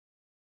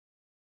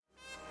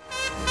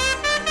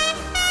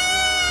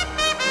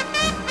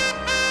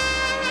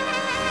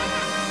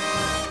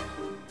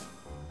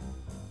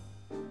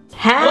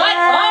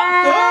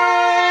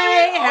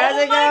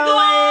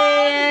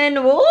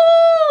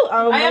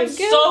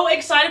so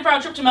excited for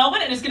our trip to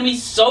Melbourne, and it's going to be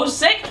so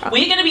sick.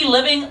 We're going to be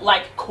living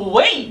like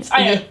queens.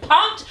 I am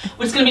pumped.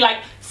 We're just going to be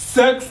like,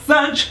 sex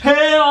and chill.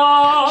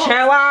 She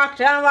walked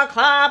in the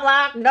club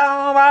like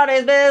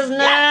nobody's business.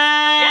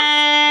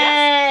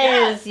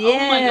 Yes. Yeah,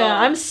 Oh my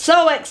God. I'm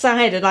so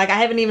excited. Like, I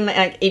haven't even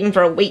eaten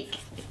for a week.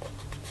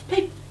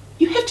 Babe,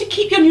 you have to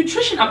keep your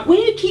nutrition up.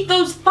 We need to keep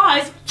those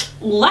thighs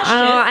luscious.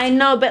 I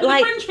know, but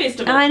like, Fringe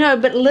Festival. I know,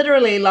 but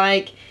literally,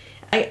 like,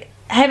 I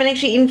haven't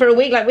actually eaten for a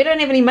week. Like, we don't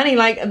have any money.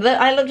 Like,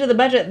 I looked at the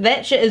budget.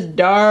 That shit is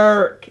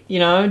dark. You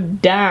know,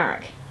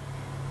 dark.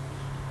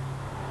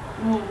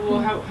 Well,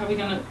 how are we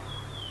gonna?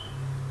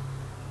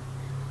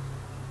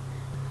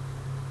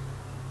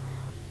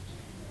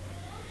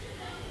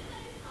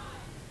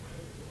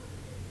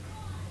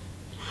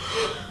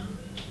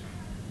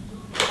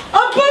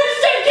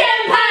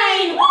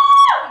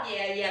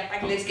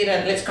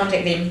 Let's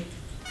contact them.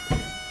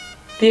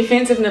 The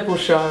Offensive Nipple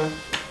Show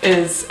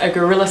is a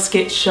guerrilla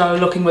sketch show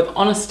looking with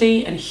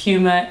honesty and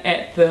humour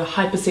at the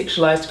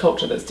hyper-sexualised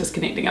culture that's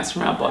disconnecting us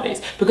from our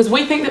bodies. Because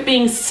we think that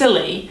being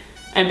silly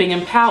and being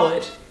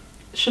empowered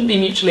shouldn't be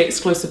mutually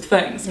exclusive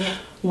things. Yeah.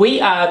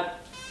 We are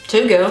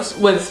 2 girls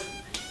with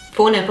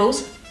 4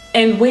 nipples,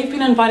 and we've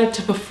been invited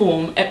to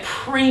perform at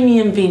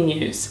premium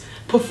venues,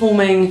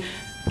 performing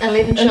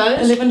 11 shows.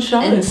 11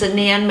 shows. In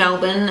Sydney and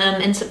Melbourne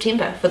in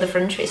September for the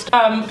Fringe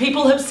Festival.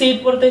 People have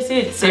said, what have they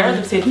said? Sarah,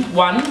 they've said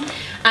 1.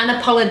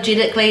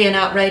 Unapologetically and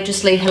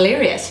outrageously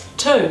hilarious.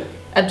 2.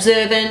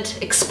 Observant,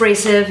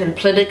 expressive and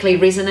politically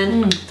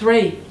resonant.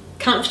 3.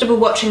 Comfortable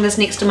watching this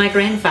next to my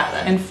grandfather.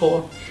 And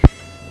 4.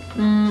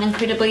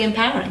 Incredibly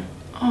empowering.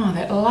 Oh,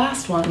 that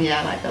last one. Yeah,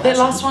 I like that. That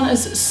last one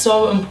is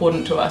so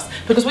important to us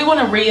because we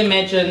want to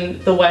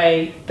reimagine the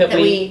way that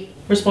we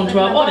respond to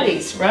our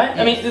bodies, right?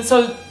 Yeah. I mean,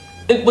 so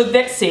with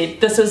that said,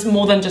 this is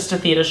more than just a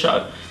theatre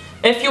show.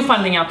 If you're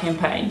funding our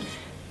campaign,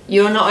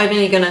 you're not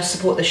only going to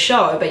support the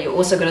show, but you're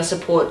also going to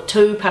support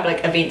 2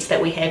 public events that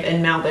we have in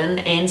Melbourne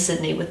and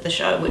Sydney with the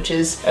show, which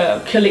is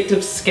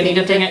collective skinny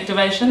dipping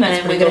activation.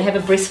 That's and we're going to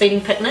have a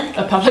breastfeeding picnic.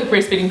 A public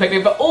breastfeeding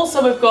picnic, but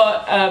also we've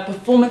got a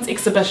performance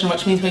exhibition,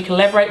 which means we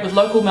collaborate with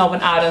local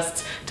Melbourne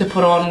artists to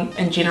put on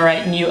and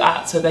generate new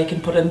art so they can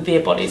put in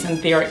their bodies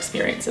and their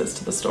experiences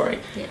to the story.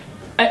 Yeah.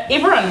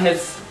 Everyone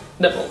has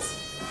nipples.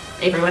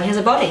 Everyone has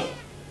a body.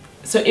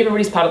 So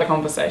everybody's part of the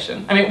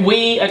conversation. I mean,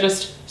 we are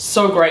just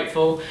so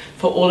grateful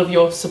for all of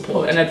your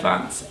support in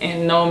advance,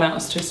 and no amount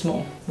is too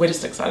small. We're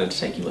just excited to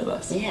take you with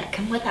us. Yeah,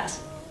 come with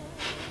us.